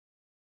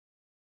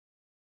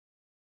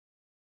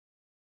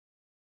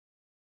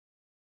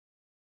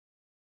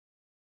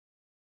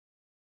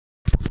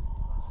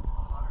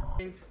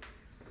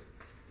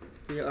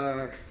We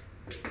are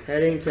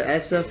heading to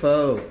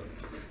SFO,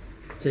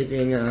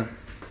 taking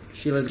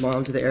Sheila's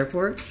mom to the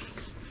airport.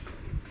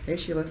 Hey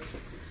Sheila.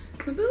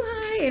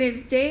 Mabuhay! It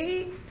is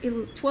day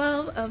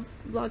 12 of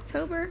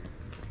VLOGtober,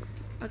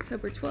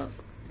 October 12th.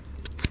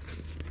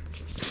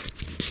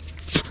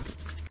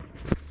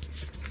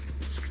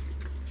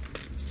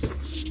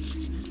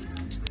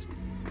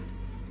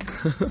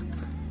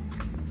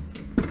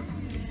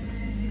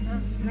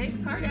 Nice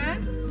car, Dad.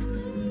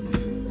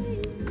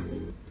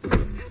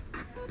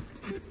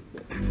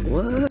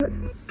 What?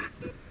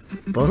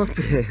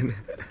 Bumping.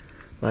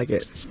 Like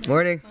it.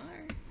 Morning.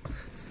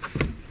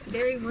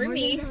 Very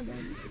roomy.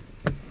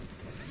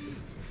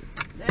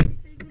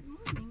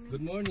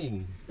 Good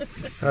morning.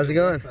 How's it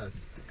going?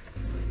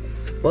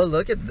 Well,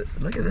 look at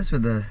this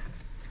with the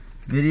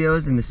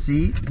videos and the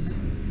seats.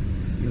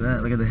 Look at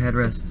that. Look at the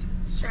headrest.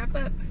 Strap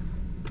up.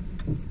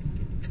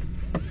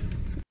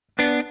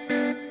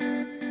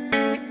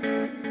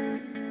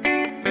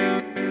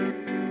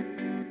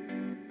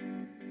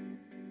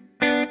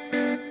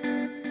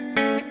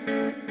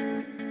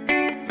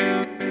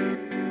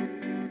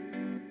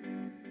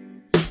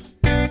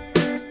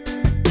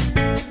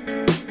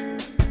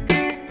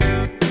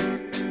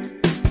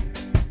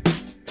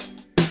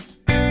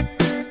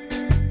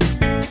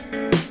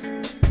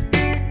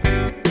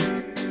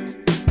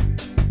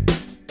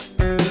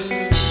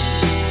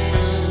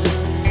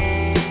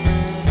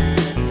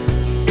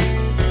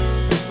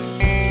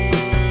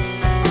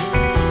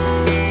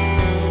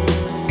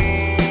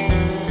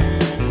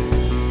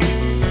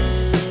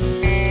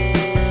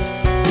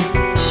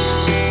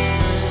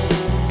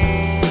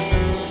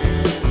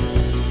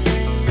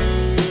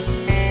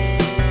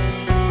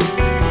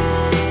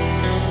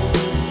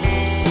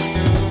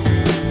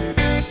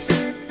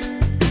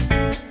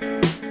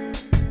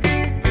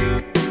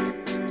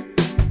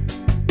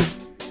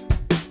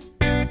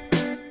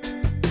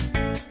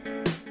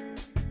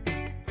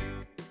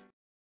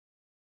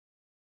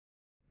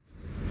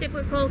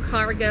 Typical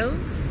cargo.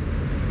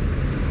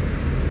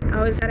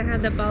 Always gotta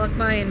have the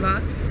balakbayan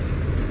box,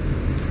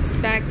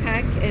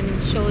 backpack,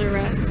 and shoulder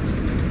rest,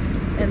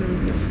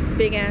 and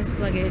big ass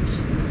luggage.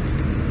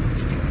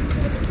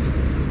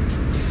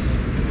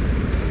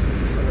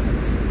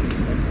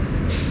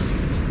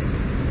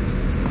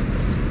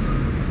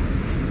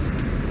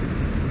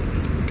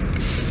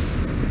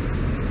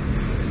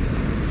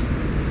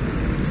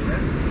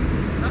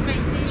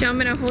 Do you want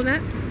me to hold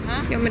that?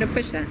 Huh? You want me to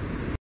push that?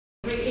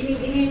 Do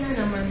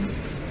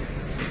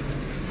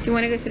you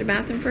want to go to the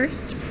bathroom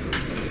first?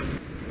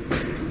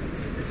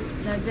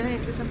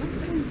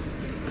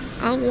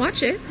 I'll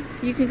watch it.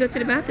 You can go to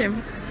the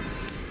bathroom.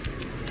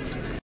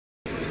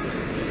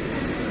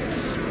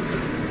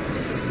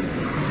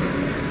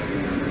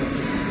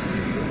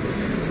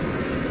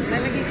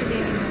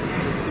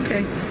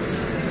 Okay.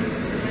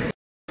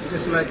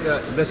 It's like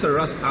there's a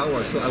rush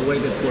hour, so I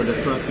waited for the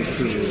traffic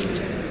to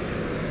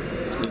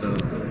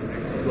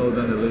slow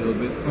down a little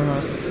bit.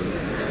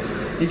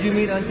 Did you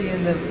meet Auntie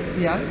in the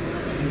PI?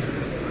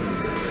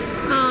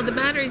 Oh, the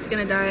battery's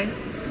gonna die.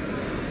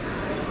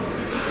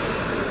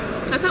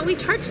 I thought we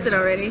charged it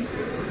already. I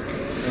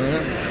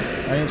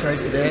didn't charge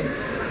today.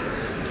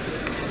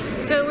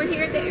 So we're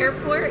here at the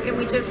airport and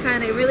we just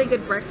had a really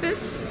good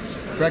breakfast.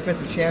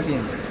 Breakfast of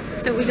champions.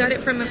 So we got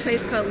it from a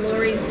place called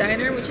Lori's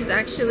Diner, which is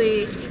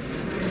actually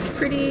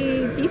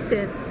pretty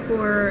decent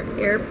for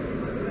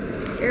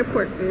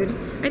airport food.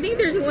 I think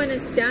there's one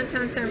in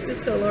downtown San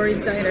Francisco,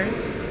 Lori's Diner.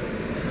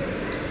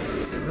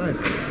 Nice.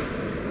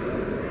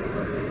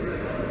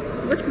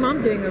 What's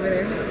Mom doing over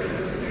there?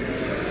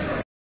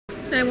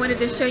 So I wanted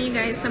to show you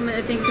guys some of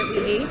the things that we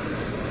ate.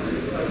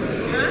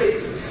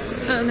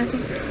 Oh,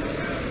 nothing.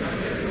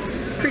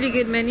 Pretty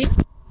good menu. This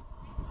is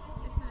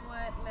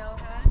what Mel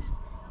had.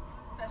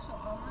 Special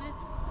omelet.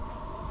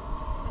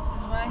 This is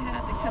what I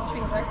had, the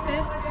country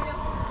breakfast.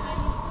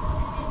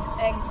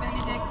 Eggs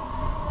Benedict.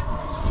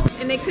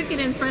 And they cook it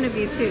in front of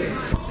you too,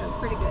 so it's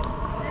pretty good.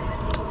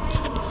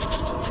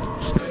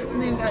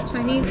 And then we got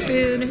Chinese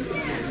food.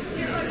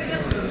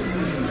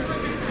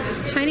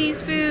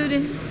 Chinese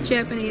food,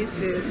 Japanese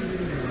food.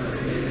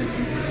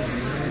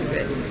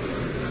 Good.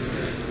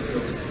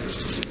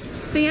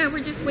 So yeah,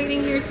 we're just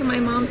waiting here till my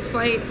mom's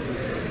flight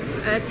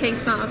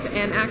takes off,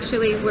 and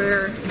actually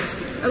we're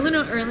a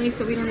little early,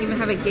 so we don't even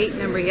have a gate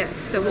number yet.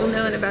 So we'll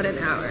know in about an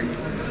hour.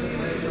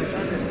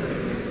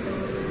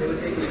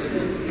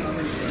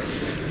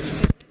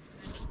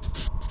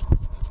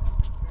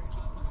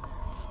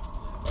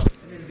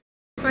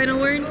 Final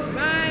words?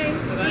 Bye.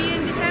 See you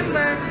in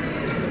December.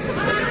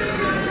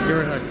 Give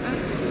her a hug.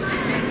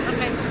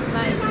 Okay.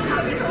 Bye.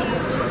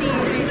 We'll see you.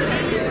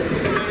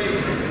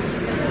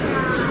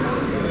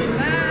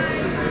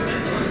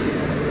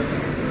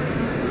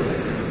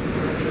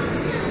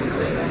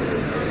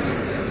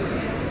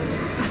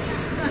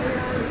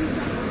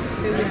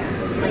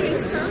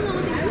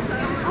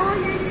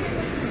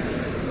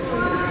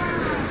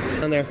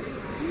 Down there.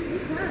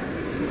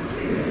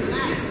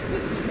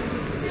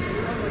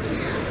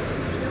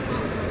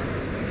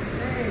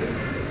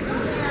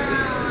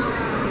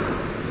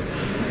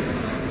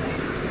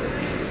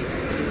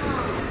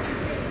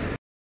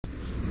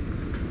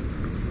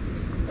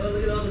 Oh,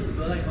 look at all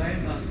the like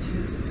wine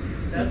boxes.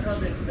 That's how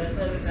they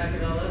pack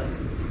it all up.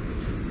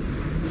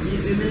 Can you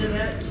zoom into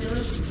that,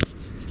 Sheila?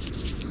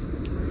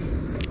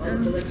 All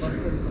the like wine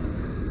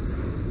boxes.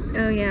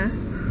 Oh yeah.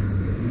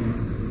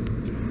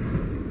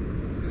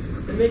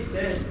 It makes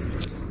sense.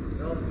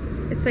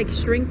 It's like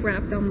shrink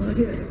wrapped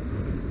almost. Yeah.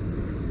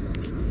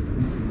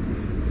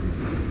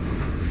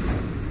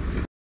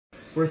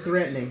 We're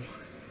threatening.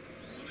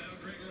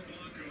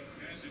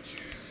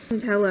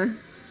 Nutella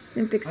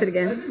and fix it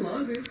again. I've been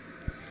longer.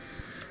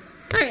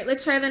 Alright,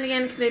 let's try that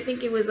again because I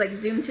think it was like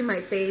zoomed to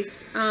my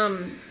face.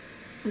 Go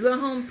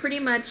home pretty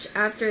much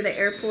after the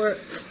airport.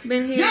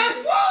 Been here. Yes!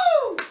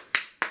 Woo!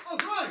 All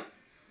right!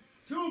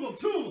 Two of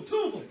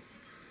them.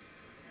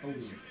 Oh.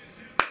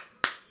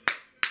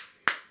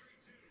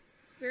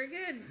 Very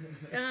good.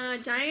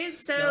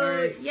 Giants. So,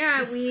 Sorry.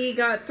 yeah, we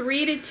got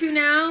 3-2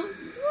 now. Woo,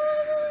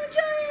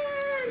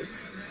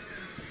 Giants!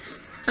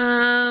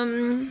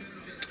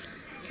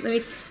 Let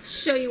me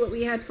show you what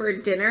we had for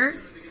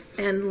dinner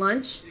and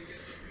lunch.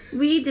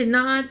 We did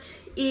not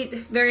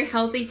eat very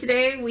healthy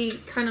today. We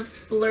kind of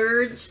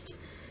splurged.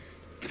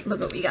 Look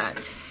what we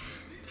got.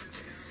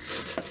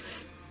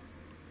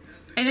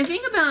 And the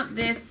thing about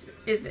this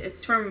is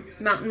it's from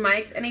Mountain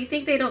Mike's, and I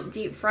think they don't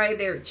deep fry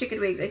their chicken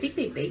wings. I think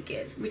they bake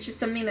it, which is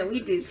something that we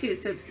do too.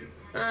 So it's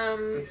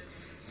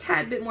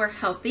tad bit more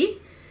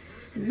healthy.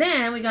 And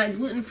then we got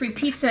gluten-free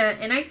pizza,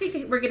 and I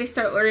think we're gonna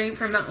start ordering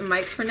from Mountain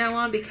Mike's from now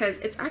on because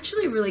it's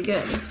actually really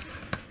good.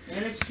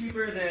 And it's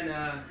cheaper than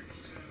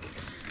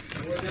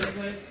what's the other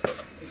place?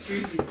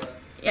 Extreme Pizza.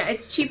 Yeah,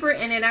 it's cheaper,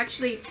 and it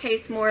actually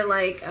tastes more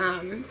like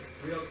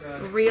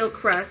real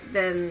crust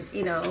than,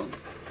 you know.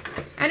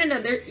 I don't know.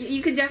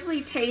 You could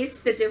definitely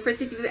taste the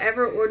difference. If you've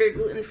ever ordered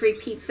gluten-free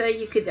pizza,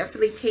 you could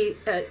definitely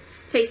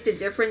taste the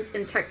difference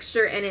in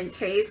texture and in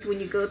taste when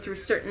you go through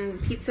certain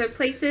pizza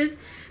places.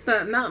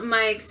 But Mountain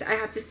Mike's, I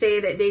have to say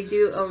that they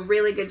do a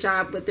really good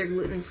job with their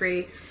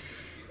gluten-free.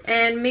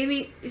 And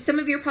maybe some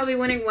of you are probably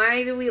wondering,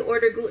 why do we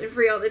order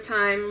gluten-free all the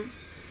time?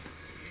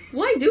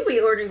 Why do we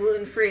order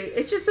gluten-free?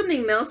 It's just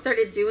something Mel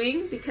started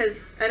doing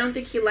because I don't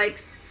think he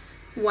likes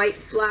white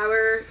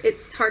flour.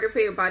 It's harder for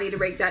your body to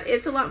break down.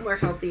 It's a lot more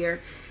healthier.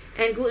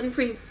 And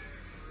gluten-free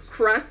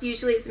crust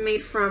usually is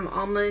made from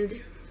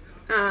almond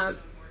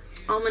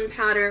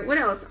powder. What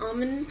else?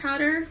 Almond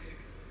powder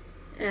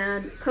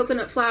and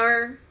coconut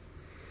flour.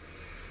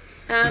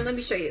 Let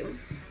me show you.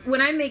 When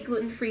I make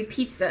gluten-free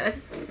pizza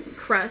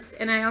crust,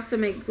 and I also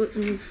make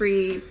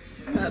gluten-free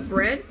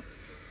bread,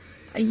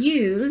 I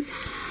use,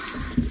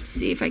 let's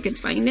see if I can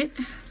find it.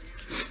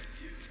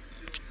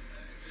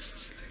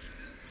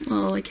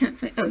 Oh, I can't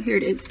find, oh, here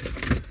it is.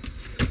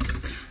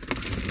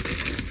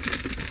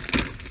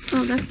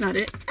 Oh, that's not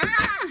it.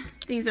 Ah!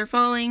 Things are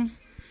falling.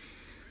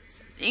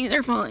 Things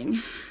are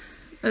falling.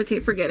 Okay,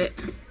 forget it.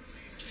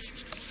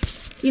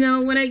 You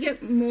know, when I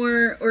get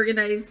more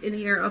organized in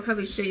here, I'll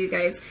probably show you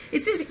guys.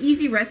 It's an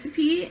easy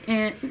recipe,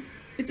 and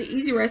if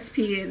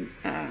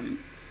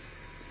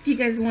you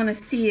guys want to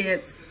see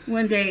it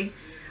one day,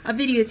 I'll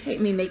videotape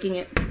me making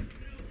it.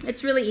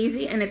 It's really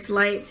easy and it's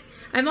light.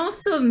 I've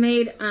also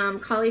made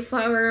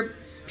cauliflower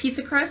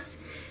pizza crust.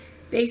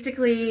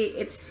 Basically,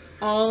 it's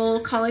all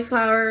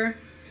cauliflower.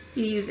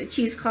 You use a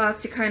cheesecloth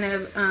to kind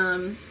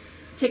of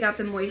take out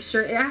the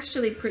moisture. It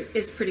actually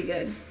is pretty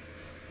good.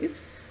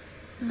 Oops.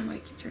 I don't know why I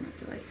keep turning off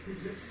the lights.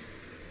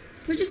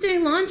 We're just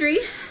doing laundry.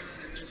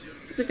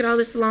 Look at all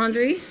this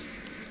laundry.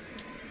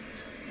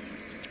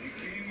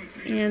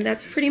 And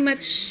that's pretty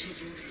much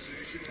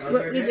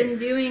what we've been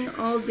doing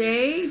all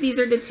day. These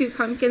are the 2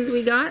 pumpkins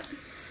we got.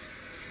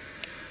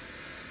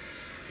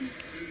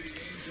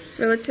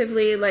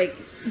 Relatively like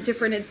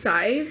different in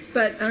size,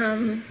 but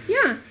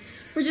yeah,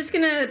 we're just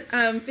gonna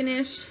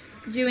finish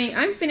doing,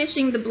 I'm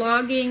finishing the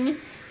blogging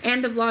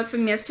and the vlog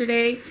from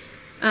yesterday.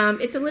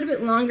 It's a little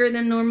bit longer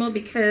than normal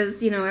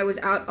because, you know, I was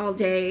out all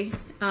day.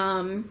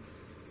 I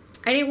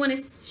didn't want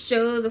to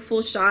show the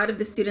full shot of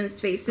the students'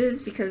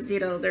 faces because, you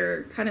know,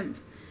 they're kind of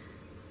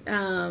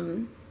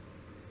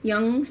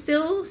young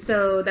still,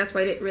 so that's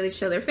why I didn't really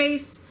show their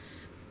face.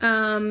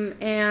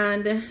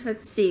 And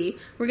let's see,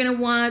 we're gonna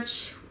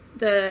watch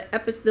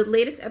the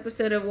latest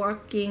episode of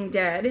Walking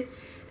Dead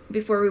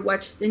before we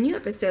watch the new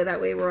episode.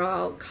 That way we're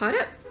all caught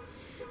up.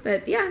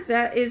 But yeah,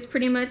 that is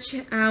pretty much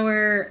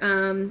our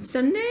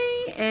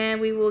Sunday, and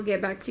we will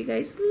get back to you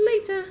guys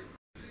later.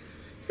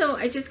 So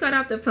I just got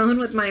off the phone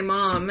with my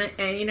mom,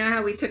 and you know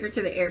how we took her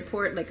to the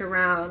airport like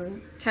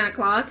around 10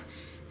 o'clock?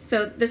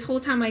 So this whole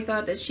time I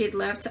thought that she had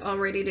left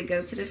already to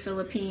go to the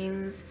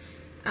Philippines.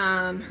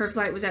 Her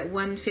flight was at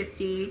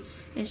 1:50,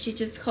 and she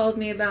just called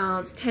me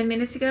about 10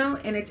 minutes ago,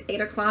 and it's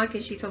 8 o'clock,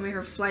 and she told me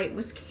her flight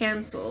was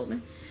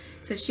canceled.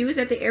 So she was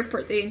at the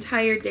airport the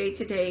entire day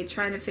today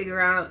trying to figure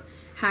out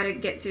how to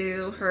get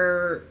to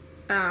her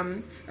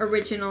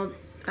original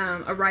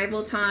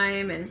arrival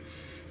time, and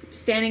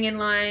standing in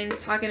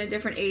lines, talking to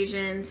different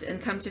agents,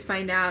 and come to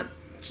find out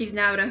she's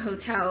now at a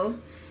hotel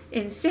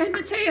in San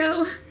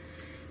Mateo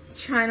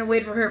trying to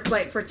wait for her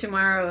flight for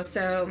tomorrow.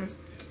 So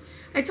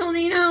I told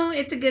her, you know,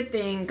 it's a good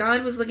thing.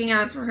 God was looking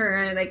out for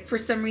her. Like, for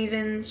some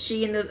reason,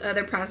 she and those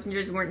other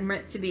passengers weren't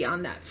meant to be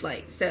on that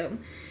flight. So,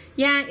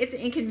 yeah, it's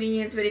an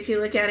inconvenience, but if you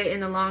look at it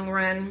in the long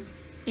run,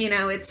 you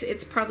know,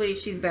 it's probably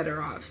she's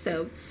better off.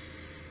 So,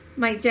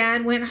 my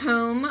dad went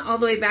home all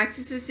the way back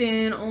to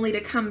Sassoon, only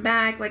to come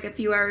back like a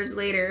few hours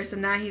later. So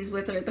now he's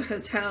with her at the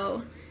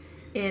hotel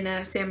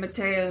in San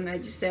Mateo, and I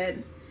just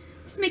said,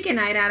 just make a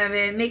night out of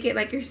it. Make it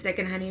like your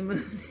second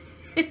honeymoon.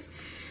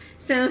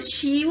 So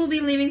she will be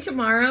leaving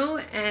tomorrow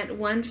at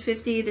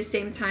 1:50, the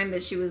same time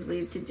that she was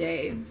leave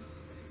today.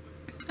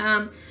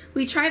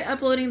 We tried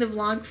uploading the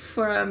vlog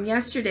from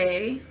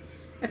yesterday,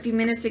 a few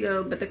minutes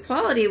ago, but the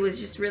quality was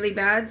just really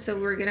bad, so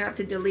we're gonna have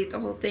to delete the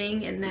whole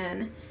thing and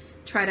then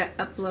try to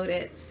upload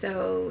it.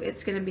 So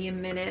it's gonna be a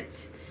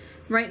minute.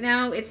 Right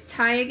now it's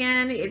tie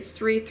again. It's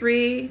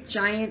 3-3,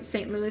 Giant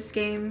St. Louis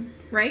game,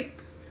 right,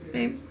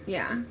 babe?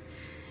 Yeah.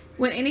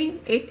 What inning?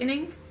 8th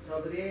inning?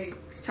 Top of the 8th.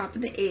 Top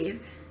of the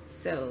 8th.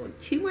 So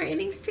 2 more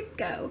innings to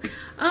go.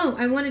 Oh,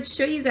 I wanted to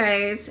show you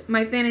guys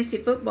my fantasy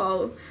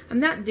football. I'm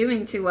not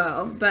doing too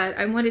well, but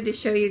I wanted to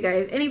show you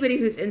guys, anybody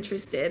who's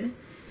interested,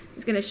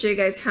 is going to show you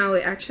guys how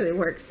it actually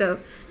works. So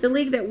the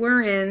league that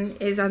we're in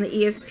is on the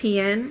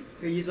ESPN.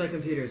 Here, use my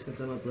computer since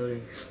I'm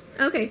uploading.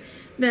 Okay,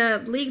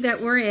 the league that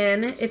we're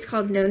in, it's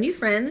called No New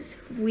Friends.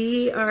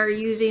 We are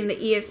using the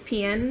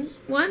ESPN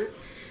one.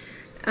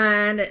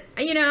 And,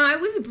 you know, I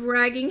was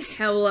bragging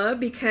hella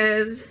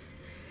because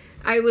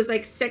I was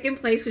like 2nd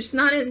place, which is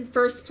not in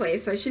 1st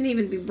place, so I shouldn't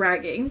even be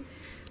bragging.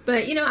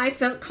 But, you know, I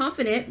felt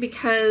confident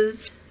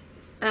because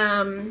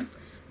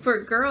for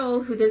a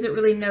girl who doesn't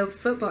really know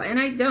football, and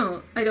I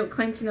don't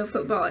claim to know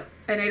football,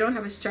 and I don't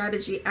have a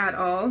strategy at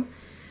all.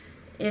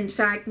 In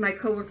fact, my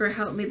coworker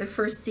helped me the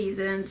 1st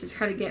season to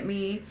try to get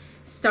me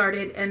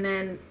started, and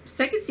then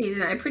 2nd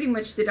season, I pretty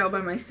much did all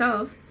by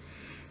myself.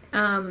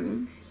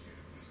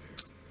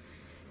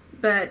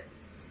 But,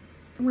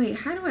 wait,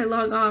 how do I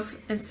log off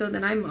and so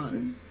then I'm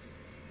on?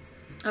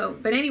 Oh,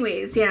 but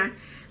anyways, yeah,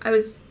 I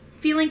was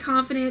feeling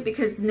confident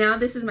because now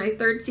this is my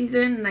 3rd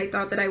season and I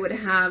thought that I would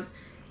have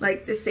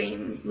like the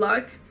same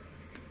luck.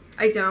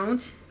 I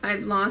don't.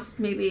 I've lost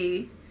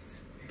maybe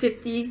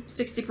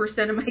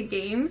 50-60% of my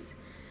games.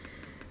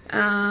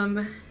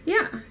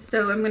 Yeah,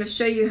 so I'm going to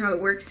show you how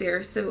it works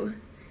here, so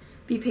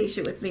be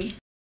patient with me.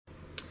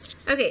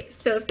 Okay,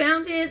 so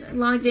found it,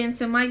 logged in.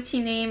 So my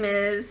team name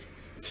is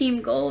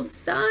Team Gold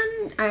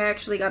Sun. I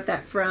actually got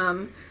that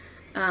from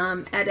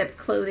Adept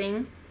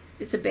Clothing.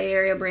 It's a Bay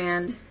Area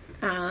brand.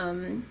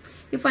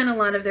 You'll find a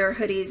lot of their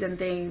hoodies and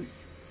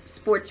things,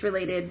 sports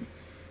related,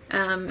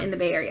 in the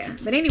Bay Area.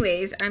 But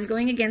anyways, I'm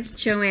going against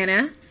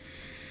Joanna.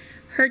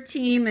 Her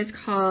team is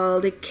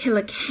called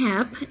Killa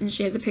Cap, and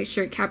she has a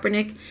picture of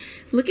Kaepernick.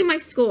 Look at my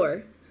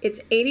score. It's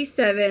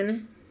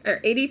 82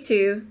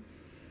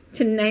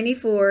 to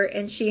 94,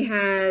 and she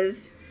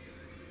has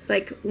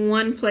like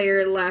 1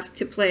 player left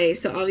to play.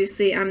 So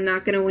obviously I'm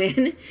not going to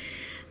win.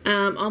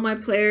 All my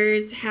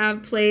players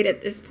have played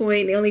at this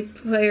point. The only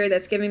player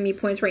that's giving me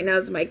points right now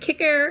is my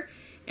kicker.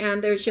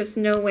 And there's just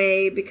no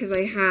way, because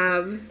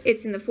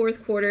it's in the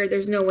 4th quarter,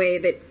 there's no way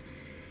that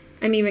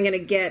I'm even going to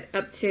get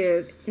up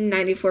to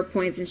 94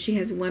 points. And she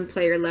has 1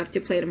 player left to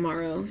play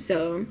tomorrow.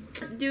 So,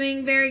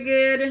 doing very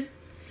good.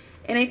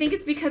 And I think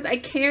it's because I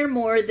care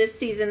more this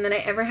season than I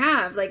ever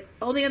have. Like,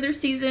 all the other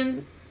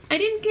season, I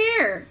didn't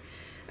care.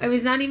 I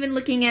was not even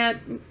looking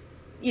at,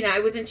 you know, I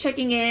wasn't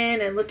checking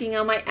in and looking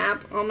on my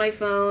app on my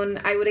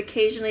phone. I would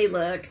occasionally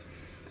look.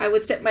 I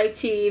would set my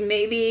team.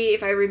 Maybe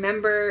if I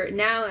remember.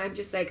 Now I'm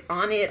just like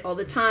on it all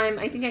the time.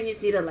 I think I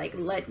just need to like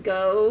let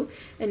go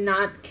and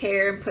not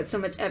care and put so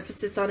much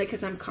emphasis on it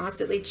because I'm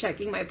constantly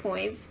checking my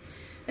points.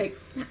 Like,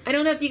 I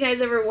don't know if you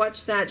guys ever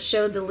watched that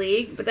show, The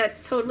League, but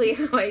that's totally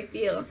how I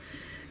feel.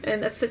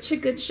 And that's such a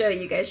good show.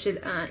 You guys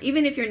should,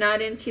 even if you're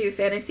not into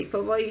fantasy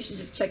football, you should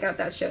just check out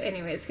that show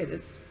anyways,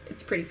 because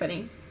it's pretty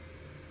funny.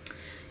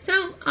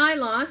 So I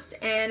lost,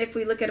 and if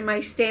we look at my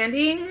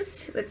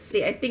standings, let's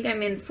see, I think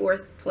I'm in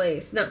 4th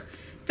place. No,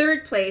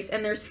 3rd place,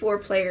 and there's 4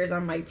 players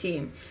on my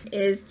team.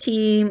 Is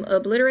Team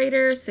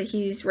Obliterator, so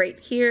he's right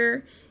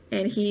here,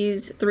 and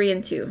he's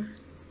 3-2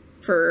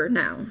 for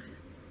now.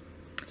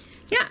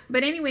 Yeah,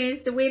 but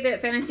anyways, the way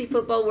that fantasy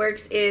football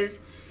works is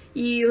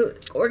you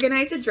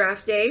organize a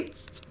draft day,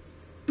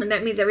 and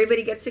that means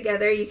everybody gets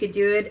together. You could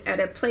do it at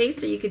a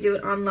place or you could do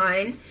it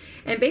online.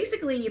 And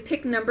basically you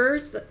pick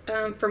numbers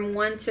from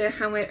 1 to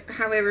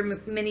however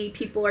many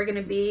people are going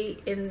to be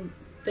in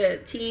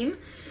the team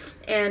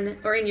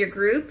or in your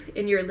group,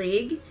 in your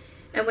league.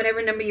 And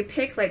whatever number you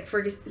pick, like for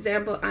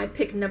example, I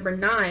picked number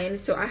 9,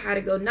 so I had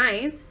to go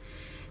 9th.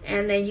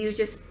 And then you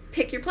just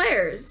pick your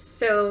players.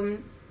 So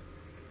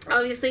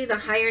obviously the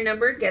higher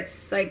number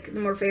gets like the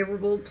more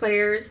favorable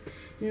players.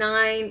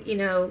 9, you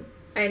know,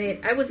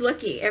 and I was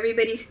lucky.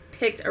 Everybody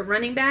picked a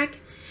running back,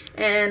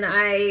 and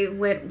I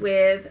went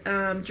with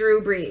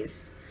Drew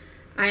Brees.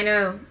 I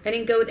know. I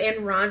didn't go with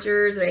Aaron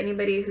Rodgers or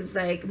anybody who's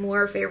like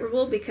more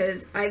favorable,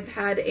 because I've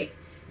had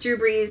Drew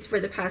Brees for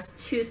the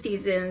past 2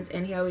 seasons,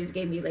 and he always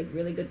gave me like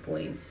really good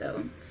points.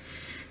 So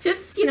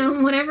just,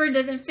 whatever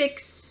doesn't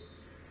fix,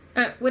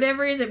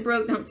 whatever isn't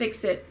broke, don't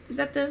fix it. Is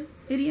that the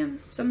idiom?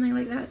 Something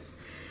like that.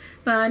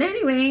 But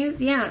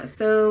anyways, yeah,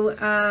 so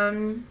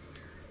I'm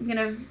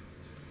gonna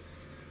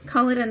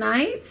call it a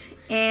night,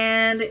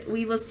 and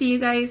we will see you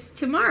guys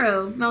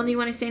tomorrow. Mel, do you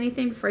want to say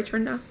anything before I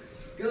turn it off?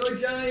 Go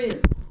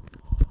Giants!